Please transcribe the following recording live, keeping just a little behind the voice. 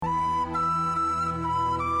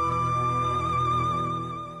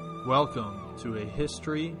Welcome to a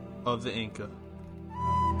history of the Inca.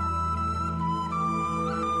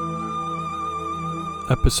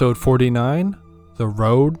 Episode 49, The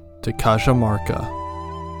Road to Cajamarca.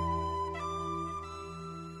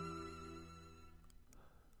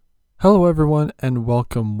 Hello everyone, and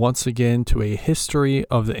welcome once again to a history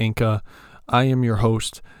of the Inca. I am your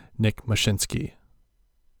host, Nick Mashinsky.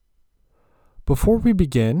 Before we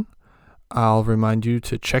begin, I'll remind you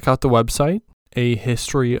to check out the website,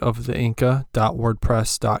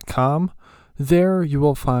 ahistoryoftheinca.wordpress.com. There you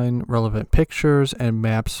will find relevant pictures and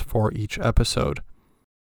maps for each episode.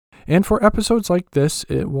 And for episodes like this,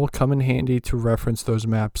 it will come in handy to reference those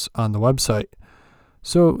maps on the website.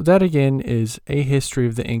 So that again is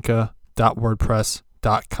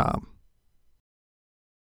ahistoryoftheinca.wordpress.com.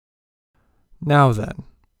 Now then,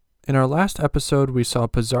 in our last episode we saw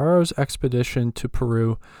Pizarro's expedition to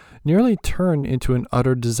Peru nearly turn into an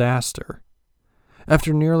utter disaster.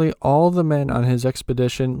 After nearly all the men on his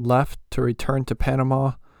expedition left to return to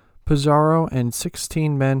Panama, Pizarro and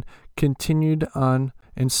 16 men continued on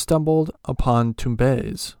and stumbled upon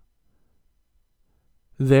Tumbes.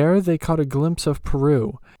 There they caught a glimpse of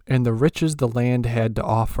Peru and the riches the land had to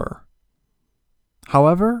offer.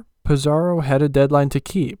 However, Pizarro had a deadline to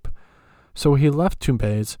keep, so he left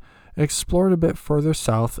Tumbes, explored a bit further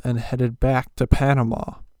south, and headed back to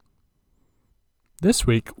Panama. This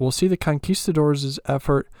week, we'll see the conquistadors'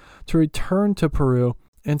 effort to return to Peru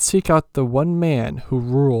and seek out the one man who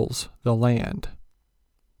rules the land.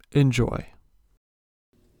 Enjoy.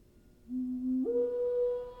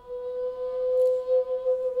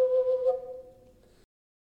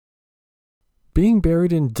 Being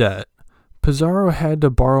buried in debt, Pizarro had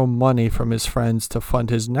to borrow money from his friends to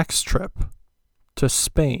fund his next trip to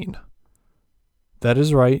Spain. That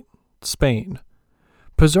is right, Spain.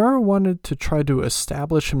 Pizarro wanted to try to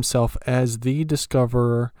establish himself as the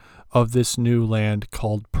discoverer of this new land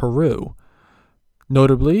called Peru.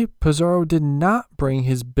 Notably, Pizarro did not bring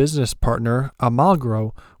his business partner,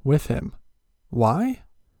 Almagro, with him. Why?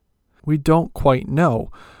 We don't quite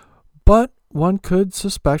know, but one could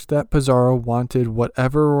suspect that Pizarro wanted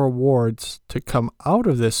whatever rewards to come out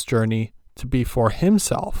of this journey to be for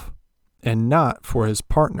himself and not for his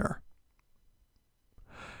partner.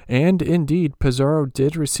 And indeed, Pizarro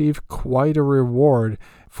did receive quite a reward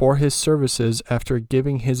for his services after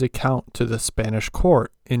giving his account to the Spanish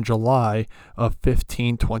court in July of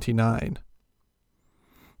 1529.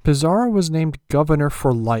 Pizarro was named governor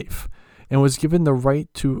for life and was given the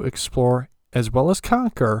right to explore as well as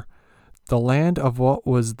conquer the land of what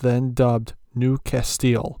was then dubbed New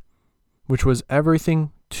Castile, which was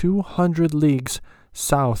everything 200 leagues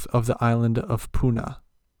south of the island of Puna.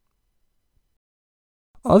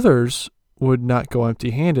 Others would not go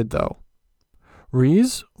empty-handed, though.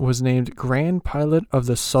 Rees was named Grand Pilot of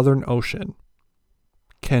the Southern Ocean.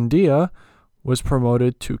 Candia was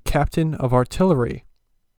promoted to Captain of Artillery.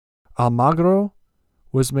 Almagro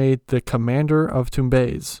was made the Commander of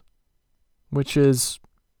Tumbes, which is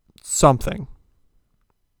something.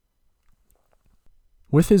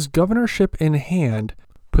 With his governorship in hand,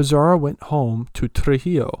 Pizarro went home to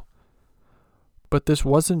Trujillo. But this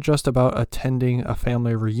wasn't just about attending a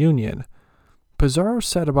family reunion. Pizarro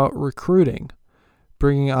set about recruiting,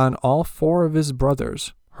 bringing on all four of his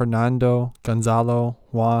brothers, Hernando, Gonzalo,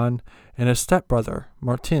 Juan, and a stepbrother,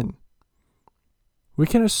 Martin. We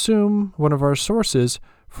can assume one of our sources,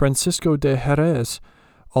 Francisco de Jerez,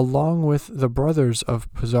 along with the brothers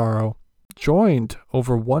of Pizarro, joined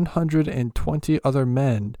over 120 other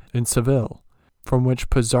men in Seville, from which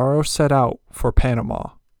Pizarro set out for Panama.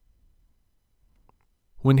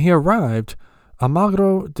 When he arrived,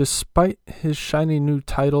 Almagro, despite his shiny new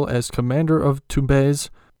title as Commander of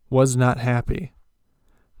Tumbes, was not happy.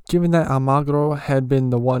 Given that Almagro had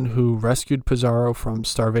been the one who rescued Pizarro from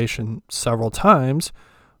starvation several times,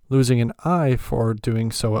 losing an eye for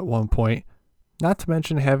doing so at one point, not to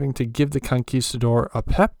mention having to give the conquistador a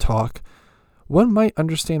pep talk, one might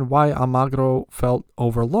understand why Almagro felt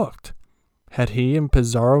overlooked. Had he and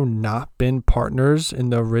Pizarro not been partners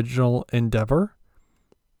in the original endeavor?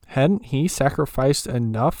 Hadn't he sacrificed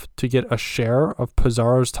enough to get a share of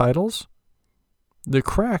Pizarro's titles? The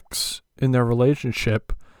cracks in their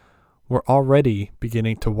relationship were already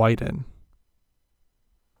beginning to widen.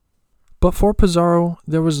 But for Pizarro,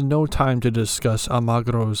 there was no time to discuss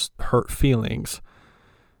Almagro's hurt feelings.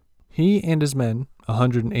 He and his men,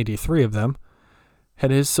 183 of them,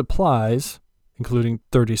 had his supplies, including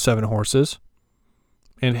 37 horses,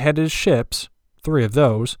 and had his ships, 3 of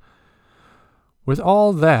those. With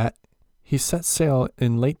all that, he set sail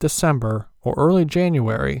in late December or early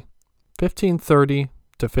January, 1530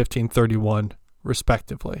 to 1531,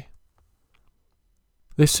 respectively.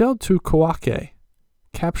 They sailed to Coake,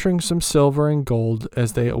 capturing some silver and gold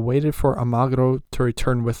as they awaited for Almagro to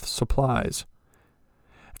return with supplies.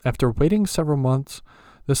 After waiting several months,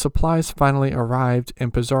 the supplies finally arrived,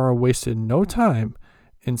 and Pizarro wasted no time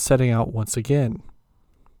in setting out once again.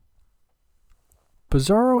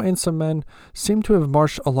 Pizarro and some men seem to have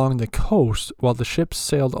marched along the coast while the ships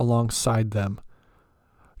sailed alongside them.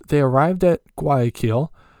 They arrived at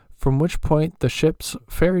Guayaquil, from which point the ships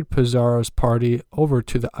ferried Pizarro's party over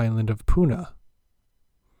to the island of Puna.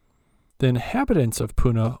 The inhabitants of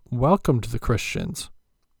Puna welcomed the Christians.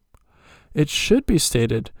 It should be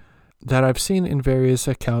stated that I've seen in various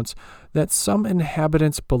accounts that some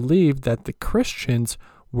inhabitants believed that the Christians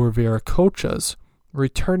were Viracochas,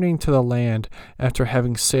 returning to the land after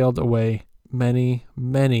having sailed away many,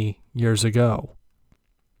 many years ago.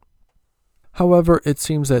 However, it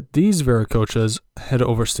seems that these Viracochas had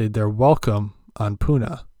overstayed their welcome on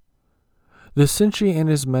Puna. The Sinchi and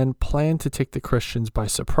his men planned to take the Christians by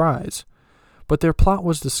surprise, but their plot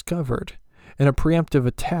was discovered, and a preemptive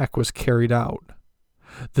attack was carried out.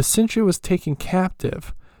 The Sinchi was taken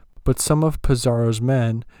captive, but some of Pizarro's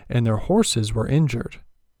men and their horses were injured.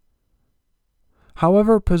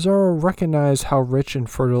 However, Pizarro recognized how rich and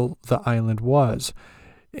fertile the island was,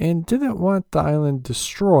 and didn't want the island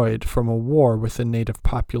destroyed from a war with the native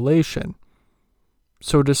population.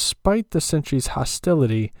 So despite the Sinchi's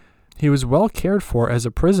hostility, he was well cared for as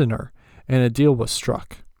a prisoner, and a deal was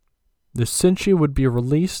struck. The Sinchi would be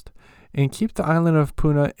released and keep the island of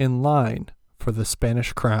Puna in line for the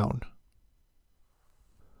Spanish crown.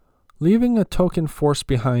 Leaving a token force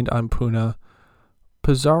behind on Puna,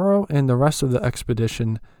 Pizarro and the rest of the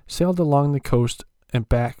expedition sailed along the coast and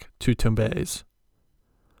back to Tumbes.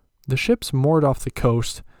 The ships moored off the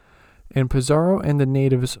coast, and Pizarro and the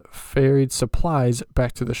natives ferried supplies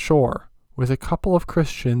back to the shore, with a couple of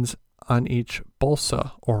Christians on each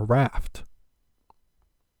balsa or raft.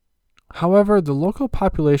 However, the local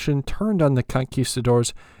population turned on the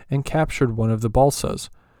conquistadors and captured one of the balsas,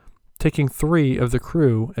 taking 3 of the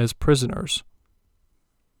crew as prisoners.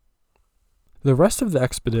 The rest of the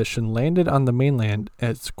expedition landed on the mainland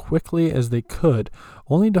as quickly as they could,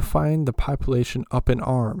 only to find the population up in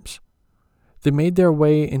arms. They made their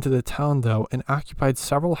way into the town, though, and occupied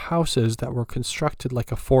several houses that were constructed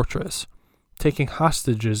like a fortress, taking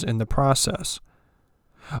hostages in the process.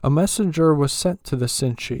 A messenger was sent to the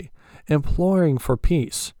Sinchi, imploring for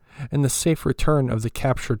peace and the safe return of the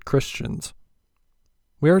captured Christians.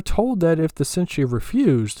 We are told that if the Sinchi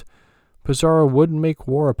refused, Pizarro would make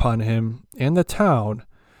war upon him and the town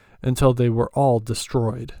until they were all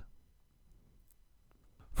destroyed.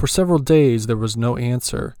 For several days there was no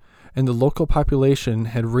answer, and the local population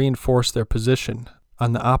had reinforced their position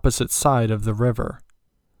on the opposite side of the river.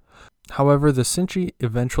 However, the Sinchi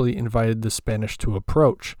eventually invited the Spanish to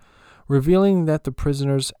approach, revealing that the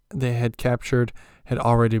prisoners they had captured had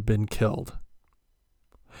already been killed.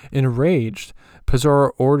 Enraged,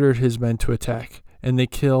 Pizarro ordered his men to attack, and they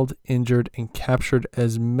killed, injured, and captured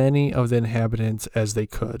as many of the inhabitants as they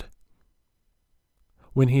could.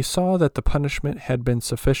 When he saw that the punishment had been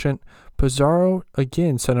sufficient, Pizarro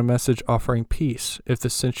again sent a message offering peace if the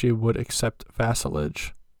Sinchi would accept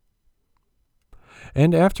vassalage.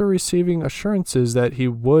 And after receiving assurances that he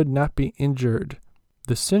would not be injured,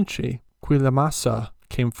 the Sinchi, Quilamasa,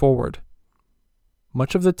 came forward.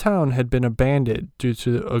 Much of the town had been abandoned due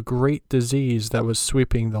to a great disease that was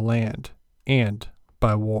sweeping the land, and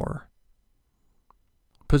by war.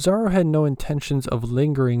 Pizarro had no intentions of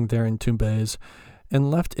lingering there in Tumbes, and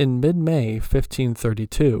left in mid-May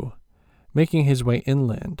 1532, making his way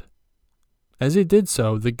inland. As he did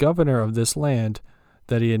so, the governor of this land,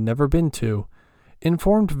 that he had never been to,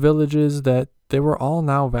 informed villages that they were all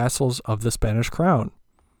now vassals of the Spanish crown.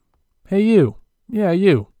 "Hey you, yeah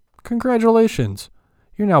you, congratulations,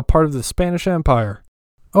 you're now part of the Spanish Empire.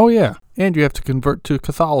 Oh yeah, and you have to convert to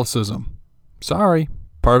Catholicism. Sorry,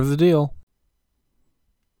 part of the deal."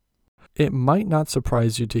 It might not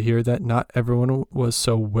surprise you to hear that not everyone was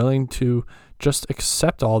so willing to just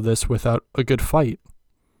accept all this without a good fight.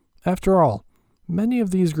 After all, many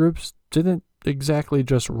of these groups didn't exactly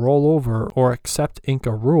just roll over or accept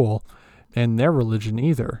Inca rule and their religion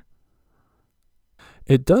either.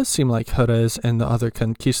 It does seem like Jerez and the other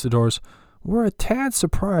conquistadors were a tad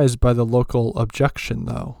surprised by the local objection,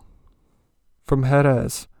 though. From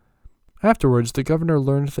Jerez. Afterwards, the governor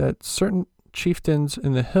learned that certain chieftains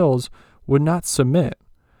in the hills would not submit,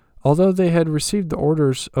 although they had received the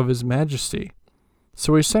orders of His Majesty.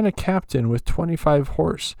 So he sent a captain with 25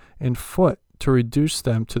 horse and foot to reduce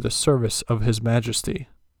them to the service of His Majesty.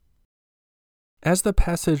 As the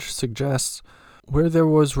passage suggests, where there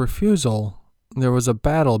was refusal, there was a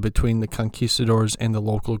battle between the conquistadors and the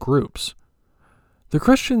local groups. The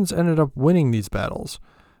Christians ended up winning these battles,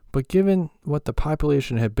 but given what the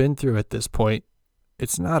population had been through at this point,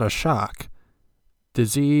 it's not a shock.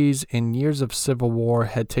 Disease and years of civil war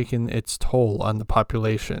had taken its toll on the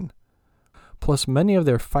population. Plus, many of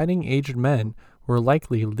their fighting aged men were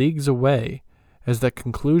likely leagues away, as the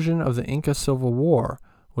conclusion of the Inca Civil War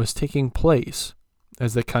was taking place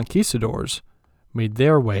as the conquistadors made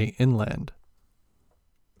their way inland.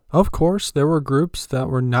 Of course, there were groups that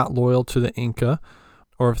were not loyal to the Inca,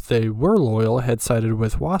 or if they were loyal, had sided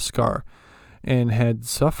with Huáscar and had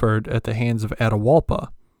suffered at the hands of Atahualpa.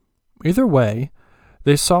 Either way,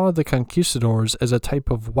 they saw the conquistadors as a type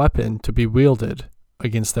of weapon to be wielded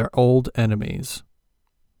against their old enemies.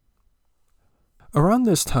 Around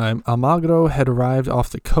this time, Almagro had arrived off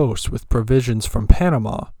the coast with provisions from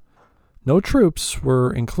Panama. No troops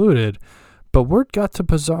were included, but word got to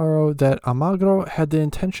Pizarro that Almagro had the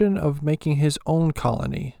intention of making his own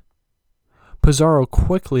colony. Pizarro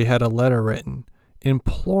quickly had a letter written,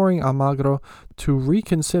 imploring Almagro to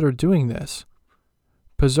reconsider doing this.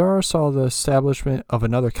 Pizarro saw the establishment of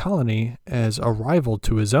another colony as a rival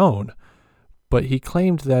to his own, but he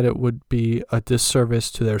claimed that it would be a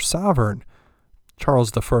disservice to their sovereign,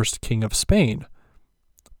 Charles I, King of Spain,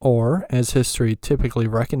 or, as history typically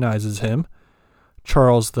recognizes him,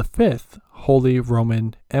 Charles V, Holy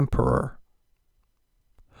Roman Emperor.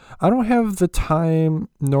 I don't have the time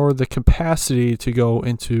nor the capacity to go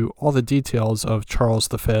into all the details of Charles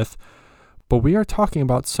V, but we are talking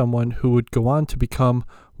about someone who would go on to become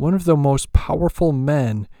one of the most powerful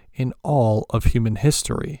men in all of human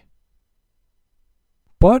history.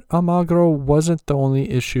 But Almagro wasn't the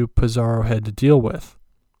only issue Pizarro had to deal with.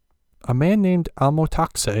 A man named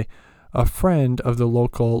Almotaxe, a friend of the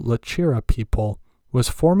local Lechira people, was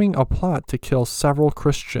forming a plot to kill several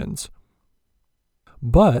Christians.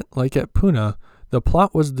 But, like at Puna, the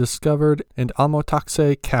plot was discovered and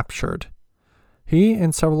Almotaxe captured. He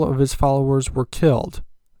and several of his followers were killed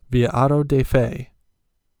via auto de fe.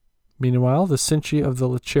 Meanwhile, the Sinchi of the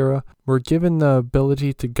Lechira were given the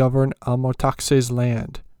ability to govern Almotaxe's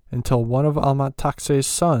land until one of Almotaxe's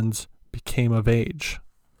sons became of age.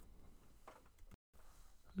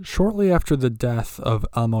 Shortly after the death of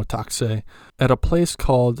Almotaxe, at a place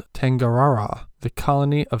called Tangarara, the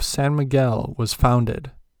colony of San Miguel was founded.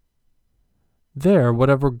 There,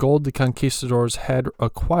 whatever gold the conquistadors had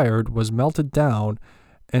acquired was melted down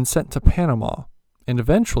and sent to Panama, and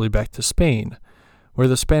eventually back to Spain, where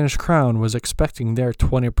the Spanish crown was expecting their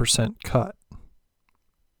 20% cut.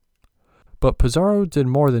 But Pizarro did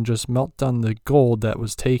more than just melt down the gold that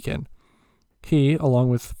was taken. He, along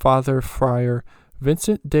with Father Friar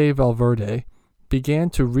Vincent de Valverde, began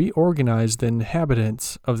to reorganize the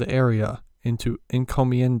inhabitants of the area into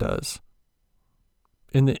encomiendas.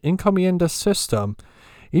 In the encomienda system,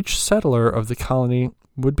 each settler of the colony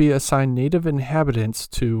would be assigned native inhabitants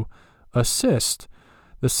to assist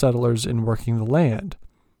the settlers in working the land.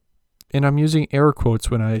 And I'm using air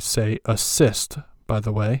quotes when I say assist, by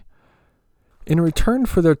the way. In return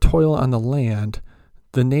for their toil on the land,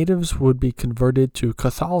 the natives would be converted to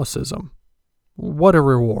Catholicism. What a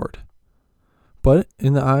reward. But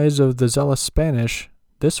in the eyes of the zealous Spanish,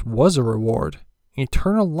 this was a reward.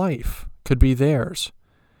 Eternal life could be theirs.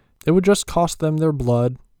 It would just cost them their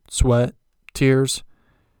blood, sweat, tears,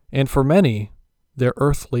 and for many, their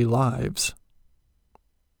earthly lives.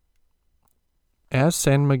 As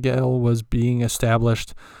San Miguel was being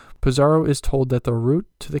established, Pizarro is told that the route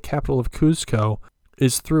to the capital of Cuzco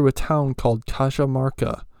is through a town called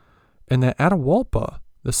Cajamarca, and that Atahualpa,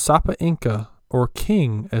 the Sapa Inca, or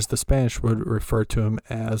king as the Spanish would refer to him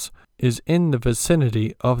as, is in the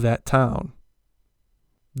vicinity of that town.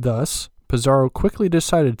 Thus, Pizarro quickly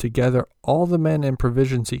decided to gather all the men and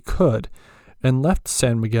provisions he could and left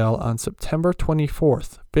San Miguel on September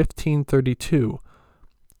 24th, 1532,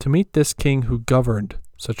 to meet this king who governed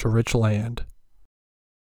such a rich land.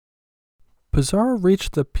 Pizarro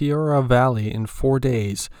reached the Piura Valley in 4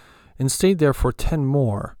 days and stayed there for 10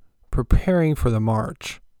 more, preparing for the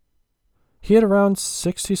march. He had around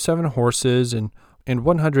 67 horses and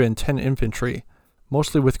 110 infantry,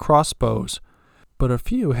 mostly with crossbows, but a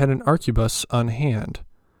few had an arquebus on hand,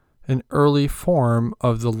 an early form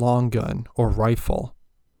of the long gun or rifle.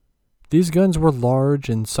 These guns were large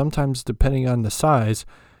and sometimes, depending on the size,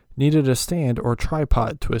 needed a stand or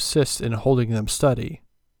tripod to assist in holding them steady.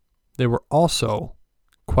 They were also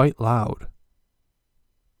quite loud.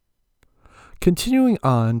 Continuing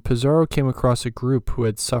on, Pizarro came across a group who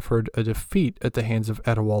had suffered a defeat at the hands of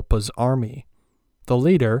Atahualpa's army. The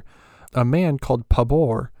leader, a man called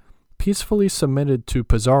Pabor, peacefully submitted to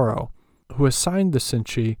Pizarro, who assigned the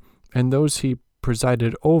Sinchi and those he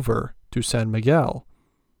presided over to San Miguel.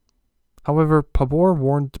 However, Pabor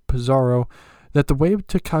warned Pizarro that the way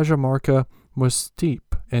to Cajamarca was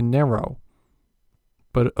steep and narrow.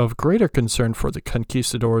 But of greater concern for the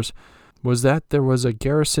conquistadors was that there was a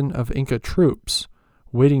garrison of Inca troops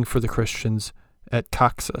waiting for the Christians at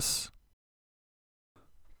Caxas.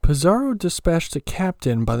 Pizarro dispatched a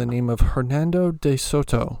captain by the name of Hernando de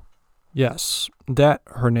Soto. Yes, that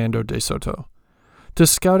Hernando de Soto. To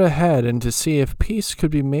scout ahead and to see if peace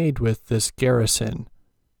could be made with this garrison.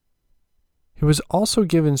 He was also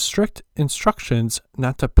given strict instructions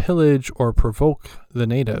not to pillage or provoke the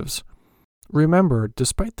natives. Remember,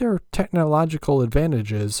 despite their technological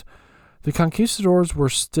advantages, the conquistadors were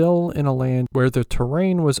still in a land where the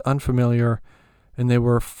terrain was unfamiliar and they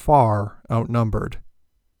were far outnumbered.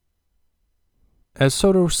 As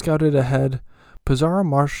Soto scouted ahead, Pizarro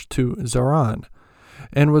marched to Zaran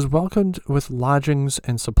and was welcomed with lodgings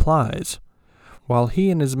and supplies. While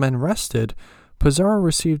he and his men rested, Pizarro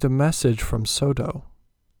received a message from Soto.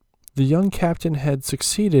 The young captain had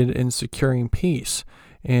succeeded in securing peace,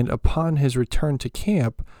 and upon his return to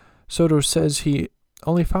camp, Soto says he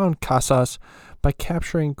only found Casas by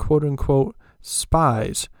capturing quote-unquote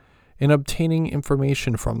spies and obtaining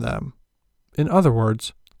information from them. In other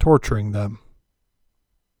words, torturing them.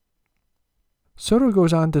 Soto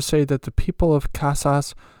goes on to say that the people of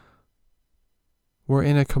Casas were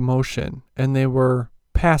in a commotion and they were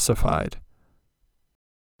pacified.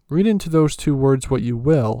 Read into those two words what you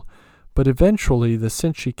will, but eventually the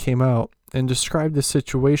Sinchi came out and described the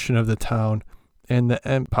situation of the town and the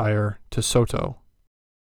empire to Soto.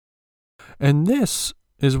 And this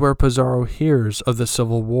is where Pizarro hears of the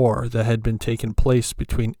civil war that had been taking place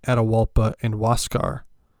between Atahualpa and Huáscar,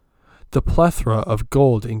 the plethora of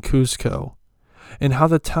gold in Cuzco, and how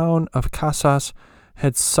the town of Casas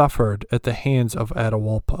had suffered at the hands of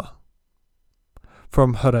Atahualpa.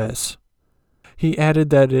 From Jerez, he added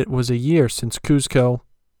that it was a year since Cuzco,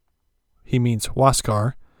 he means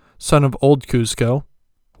Huáscar, son of old Cuzco,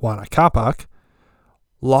 Huanacapac,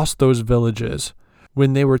 lost those villages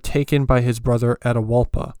when they were taken by his brother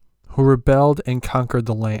Atahualpa, who rebelled and conquered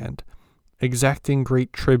the land, exacting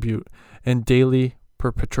great tribute and daily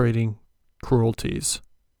perpetrating cruelties.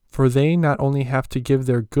 For they not only have to give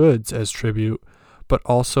their goods as tribute, but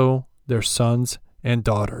also their sons and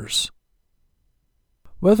daughters.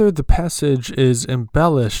 Whether the passage is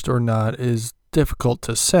embellished or not is difficult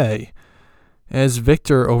to say. As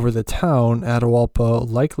victor over the town, Atahualpa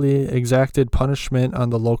likely exacted punishment on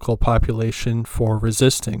the local population for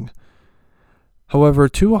resisting. However,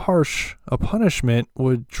 too harsh a punishment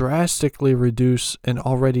would drastically reduce an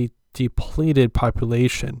already depleted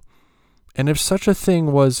population. And if such a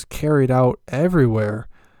thing was carried out everywhere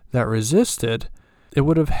that resisted, it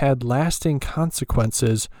would have had lasting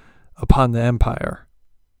consequences upon the empire.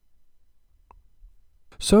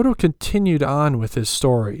 Soto continued on with his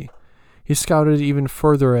story. He scouted even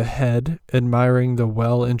further ahead, admiring the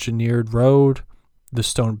well-engineered road, the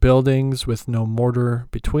stone buildings with no mortar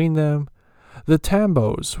between them, the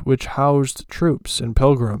tambos which housed troops and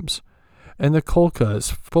pilgrims, and the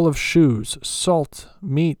kolkas full of shoes, salt,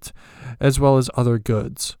 meat, as well as other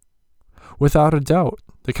goods. Without a doubt,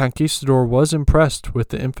 the conquistador was impressed with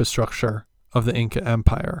the infrastructure of the Inca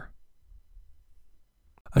Empire.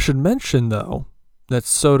 I should mention, though, that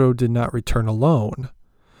Soto did not return alone.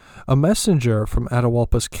 A messenger from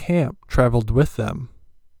Atahualpa's camp traveled with them.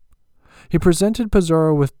 He presented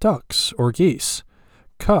Pizarro with ducks or geese,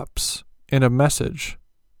 cups, and a message.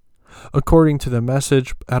 According to the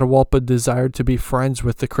message, Atahualpa desired to be friends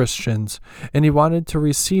with the Christians, and he wanted to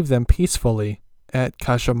receive them peacefully at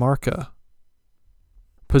Cajamarca.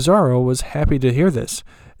 Pizarro was happy to hear this,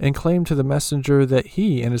 and claimed to the messenger that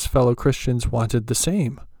he and his fellow Christians wanted the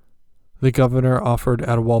same. The governor offered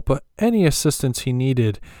Atahualpa any assistance he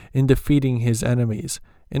needed in defeating his enemies,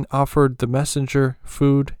 and offered the messenger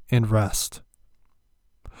food and rest.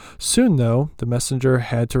 Soon, though, the messenger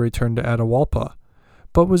had to return to Atahualpa,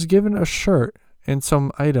 but was given a shirt and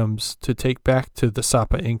some items to take back to the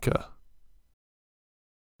Sapa Inca.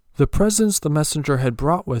 The presents the messenger had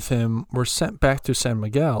brought with him were sent back to San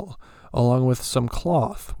Miguel, along with some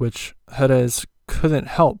cloth, which Jerez couldn't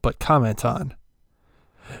help but comment on.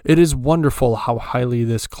 It is wonderful how highly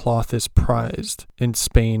this cloth is prized in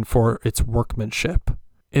Spain for its workmanship.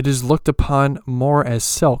 It is looked upon more as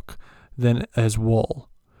silk than as wool.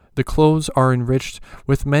 The clothes are enriched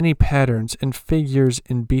with many patterns and figures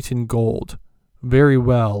in beaten gold, very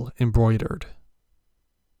well embroidered.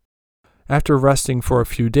 After resting for a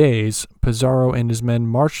few days, Pizarro and his men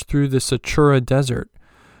marched through the Sechura Desert,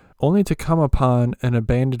 only to come upon an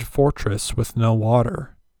abandoned fortress with no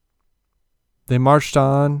water. They marched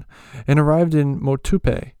on and arrived in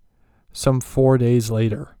Motupe some 4 days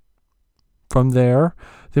later. From there,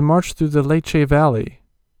 they marched through the Lecce Valley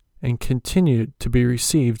and continued to be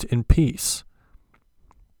received in peace.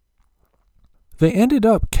 They ended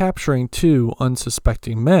up capturing 2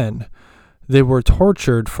 unsuspecting men. They were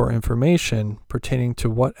tortured for information pertaining to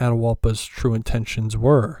what Atahualpa's true intentions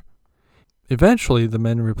were. Eventually, the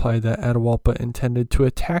men replied that Atahualpa intended to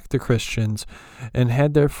attack the Christians and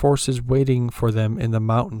had their forces waiting for them in the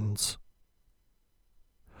mountains.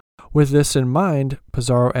 With this in mind,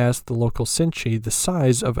 Pizarro asked the local Sinchi the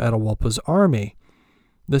size of Atahualpa's army.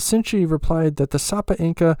 The Sinchi replied that the Sapa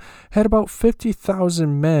Inca had about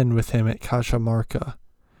 50,000 men with him at Cajamarca.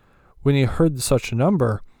 When he heard such a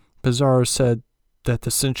number, Pizarro said that the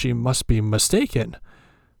Sinchi must be mistaken,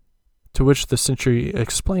 to which the Sinchi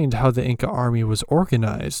explained how the Inca army was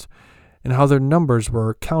organized and how their numbers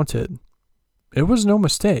were counted. It was no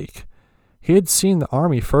mistake. He had seen the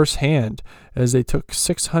army firsthand as they took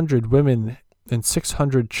 600 women and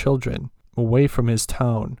 600 children away from his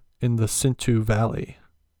town in the Sintu Valley.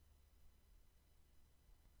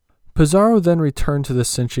 Pizarro then returned to the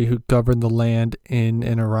Sinchi who governed the land in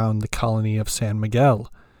and around the colony of San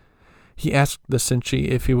Miguel. He asked the Sinchi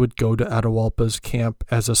if he would go to Atahualpa's camp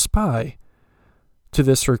as a spy. To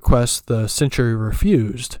this request, the Sinchi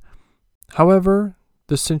refused. However,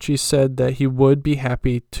 the Sinchi said that he would be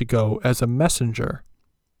happy to go as a messenger.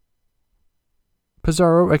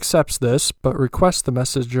 Pizarro accepts this, but requests the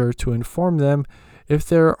messenger to inform them if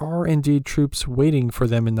there are indeed troops waiting for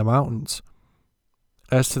them in the mountains.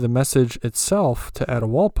 As to the message itself to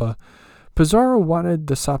Atahualpa, Pizarro wanted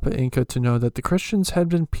the Sapa Inca to know that the Christians had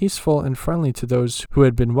been peaceful and friendly to those who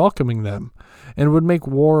had been welcoming them, and would make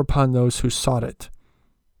war upon those who sought it.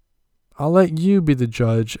 I'll let you be the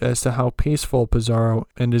judge as to how peaceful Pizarro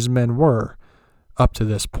and his men were up to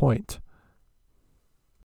this point.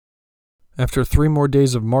 After 3 more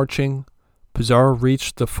days of marching, Pizarro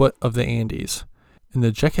reached the foot of the Andes, in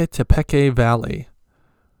the Jequetepeque Valley.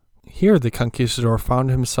 Here the conquistador found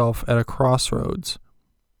himself at a crossroads.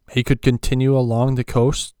 He could continue along the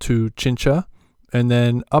coast to Chincha and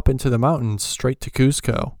then up into the mountains straight to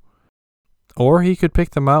Cuzco. Or he could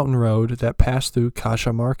pick the mountain road that passed through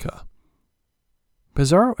Cajamarca.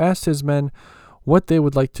 Pizarro asked his men what they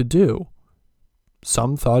would like to do.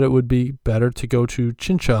 Some thought it would be better to go to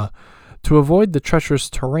Chincha to avoid the treacherous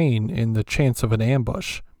terrain and the chance of an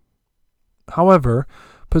ambush. However,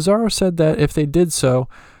 Pizarro said that if they did so,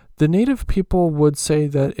 the native people would say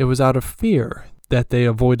that it was out of fear that they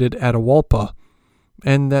avoided Atahualpa,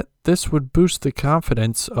 and that this would boost the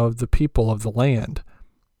confidence of the people of the land.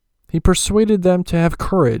 He persuaded them to have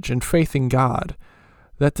courage and faith in God,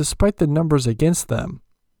 that despite the numbers against them,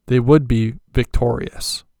 they would be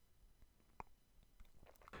victorious.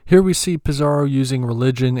 Here we see Pizarro using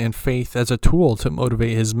religion and faith as a tool to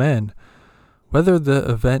motivate his men. Whether the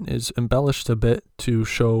event is embellished a bit to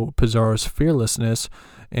show Pizarro's fearlessness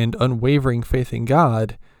and unwavering faith in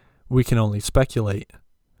God, we can only speculate.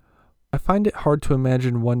 I find it hard to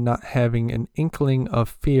imagine one not having an inkling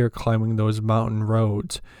of fear climbing those mountain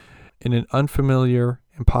roads in an unfamiliar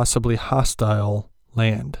and possibly hostile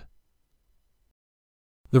land.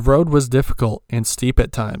 The road was difficult and steep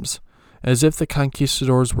at times, as if the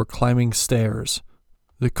conquistadors were climbing stairs.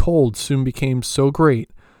 The cold soon became so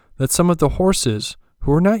great that some of the horses,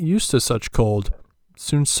 who were not used to such cold,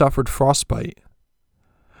 soon suffered frostbite.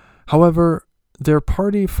 However, their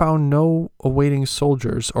party found no awaiting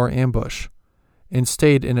soldiers or ambush, and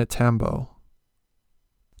stayed in a tambo.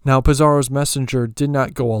 Now Pizarro's messenger did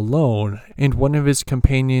not go alone, and one of his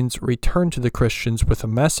companions returned to the Christians with a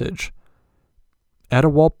message.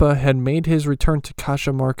 Atahualpa had made his return to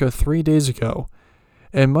Cajamarca 3 days ago,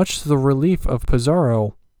 and much to the relief of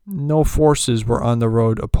Pizarro, no forces were on the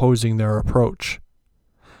road opposing their approach.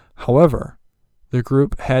 However, the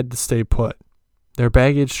group had to stay put. Their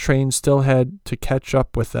baggage train still had to catch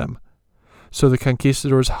up with them, so the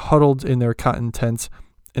conquistadors huddled in their cotton tents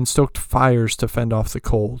and stoked fires to fend off the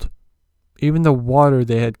cold. Even the water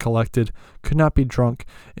they had collected could not be drunk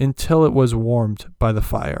until it was warmed by the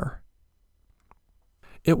fire.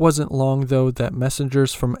 It wasn't long, though, that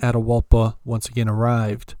messengers from Atahualpa once again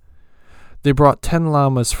arrived. They brought 10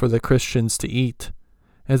 llamas for the Christians to eat.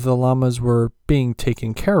 As the llamas were being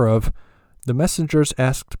taken care of, the messengers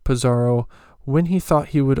asked Pizarro when he thought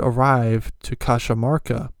he would arrive to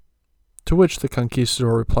Cajamarca, to which the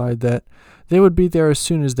conquistador replied that they would be there as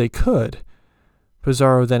soon as they could.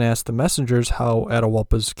 Pizarro then asked the messengers how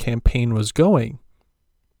Atahualpa's campaign was going.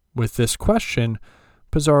 With this question,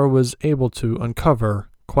 Pizarro was able to uncover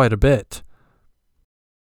quite a bit.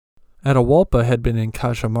 Atahualpa had been in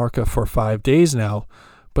Cajamarca for 5 days now,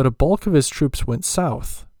 but a bulk of his troops went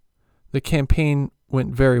south. The campaign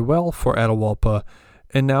went very well for Atahualpa,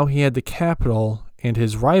 and now he had the capital and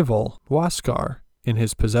his rival, Huascar, in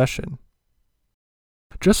his possession.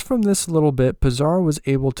 Just from this little bit, Pizarro was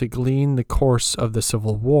able to glean the course of the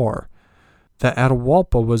civil war, that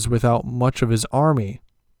Atahualpa was without much of his army,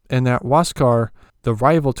 and that Huascar, the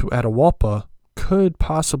rival to Atahualpa, could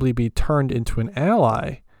possibly be turned into an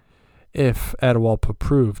ally if Atahualpa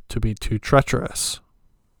proved to be too treacherous.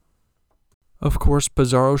 Of course,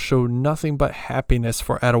 Pizarro showed nothing but happiness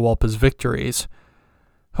for Atahualpa's victories.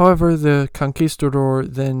 However, the conquistador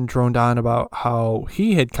then droned on about how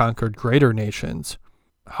he had conquered greater nations,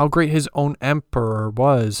 how great his own emperor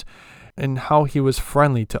was, and how he was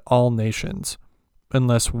friendly to all nations,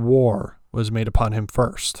 unless war was made upon him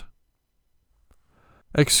first.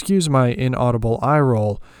 Excuse my inaudible eye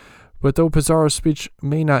roll, but though Pizarro's speech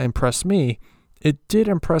may not impress me, it did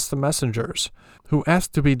impress the messengers, who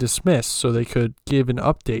asked to be dismissed so they could give an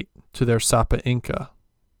update to their Sapa Inca.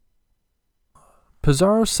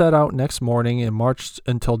 Pizarro set out next morning and marched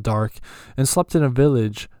until dark and slept in a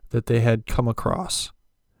village that they had come across.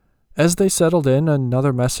 As they settled in,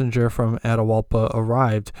 another messenger from Atahualpa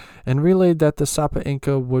arrived and relayed that the Sapa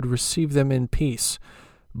Inca would receive them in peace,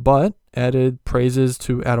 but added praises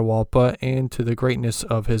to Atahualpa and to the greatness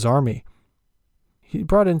of his army. He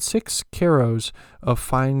brought in 6 carros of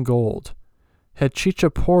fine gold, had chicha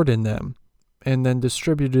poured in them, and then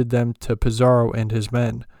distributed them to Pizarro and his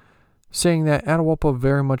men, saying that Atahualpa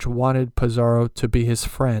very much wanted Pizarro to be his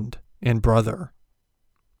friend and brother.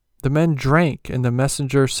 The men drank, and the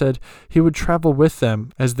messenger said he would travel with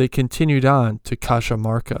them as they continued on to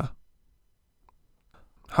Cajamarca.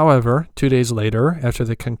 However, 2 days later, after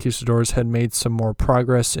the conquistadors had made some more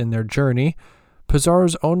progress in their journey,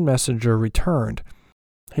 Pizarro's own messenger returned.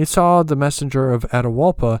 He saw the messenger of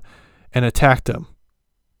Atahualpa and attacked him.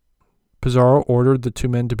 Pizarro ordered the 2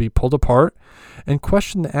 men to be pulled apart and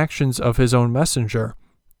questioned the actions of his own messenger,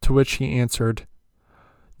 to which he answered,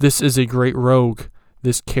 "This is a great rogue,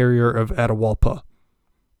 this carrier of Atahualpa.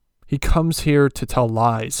 He comes here to tell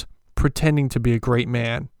lies, pretending to be a great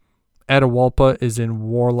man. Atahualpa is in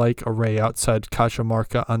warlike array outside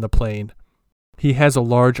Cajamarca on the plain. He has a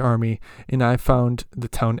large army, and I found the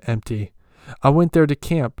town empty. I went there to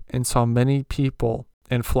camp and saw many people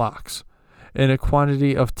and flocks, and a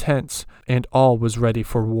quantity of tents, and all was ready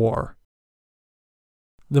for war."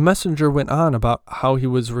 The messenger went on about how he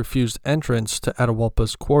was refused entrance to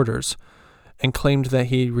Atahualpa's quarters, and claimed that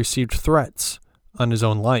he received threats on his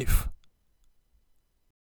own life.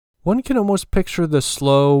 One can almost picture the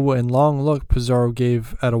slow and long look Pizarro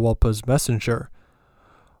gave Atahualpa's messenger,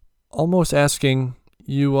 almost asking,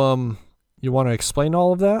 You want to explain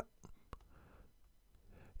all of that?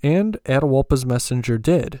 And Atahualpa's messenger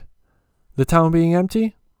did. The town being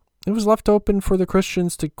empty, it was left open for the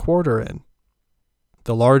Christians to quarter in.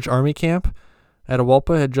 The large army camp,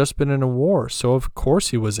 Atahualpa had just been in a war, so of course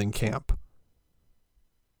he was in camp.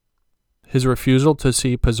 His refusal to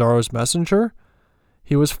see Pizarro's messenger?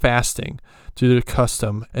 He was fasting due to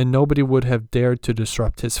custom, and nobody would have dared to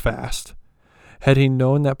disrupt his fast. Had he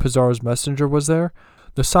known that Pizarro's messenger was there,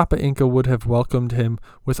 the Sapa Inca would have welcomed him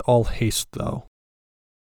with all haste, though.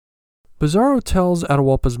 Pizarro tells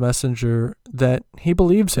Atahualpa's messenger that he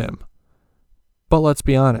believes him. But let's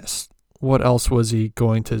be honest, what else was he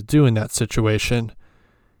going to do in that situation?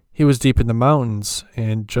 He was deep in the mountains,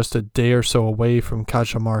 and just a day or so away from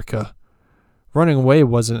Cajamarca. Running away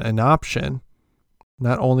wasn't an option.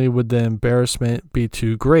 Not only would the embarrassment be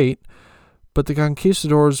too great, but the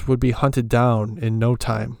conquistadors would be hunted down in no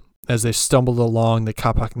time as they stumbled along the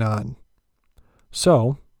Capacnan.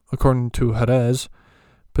 So, according to Jerez,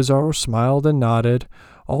 Pizarro smiled and nodded,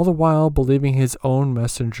 all the while believing his own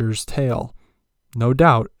messenger's tale, no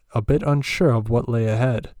doubt a bit unsure of what lay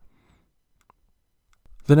ahead.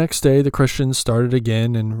 The next day the Christians started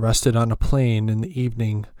again and rested on a plain in the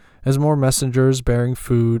evening as more messengers bearing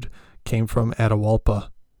food came from Atahualpa.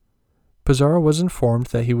 Pizarro was informed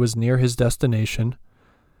that he was near his destination.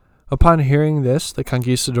 Upon hearing this, the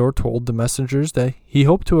conquistador told the messengers that he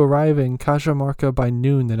hoped to arrive in Cajamarca by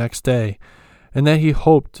noon the next day, and that he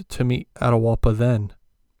hoped to meet Atahualpa then.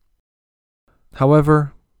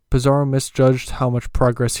 However, Pizarro misjudged how much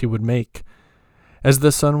progress he would make. As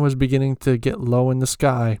the sun was beginning to get low in the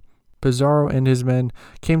sky, Pizarro and his men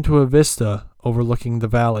came to a vista overlooking the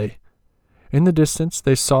valley. In the distance,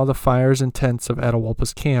 they saw the fires and tents of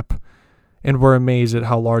Atahualpa's camp, and were amazed at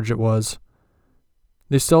how large it was.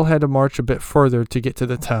 They still had to march a bit further to get to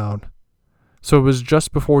the town. So it was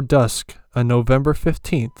just before dusk on November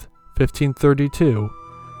 15th, 1532,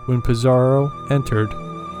 when Pizarro entered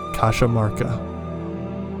Cajamarca.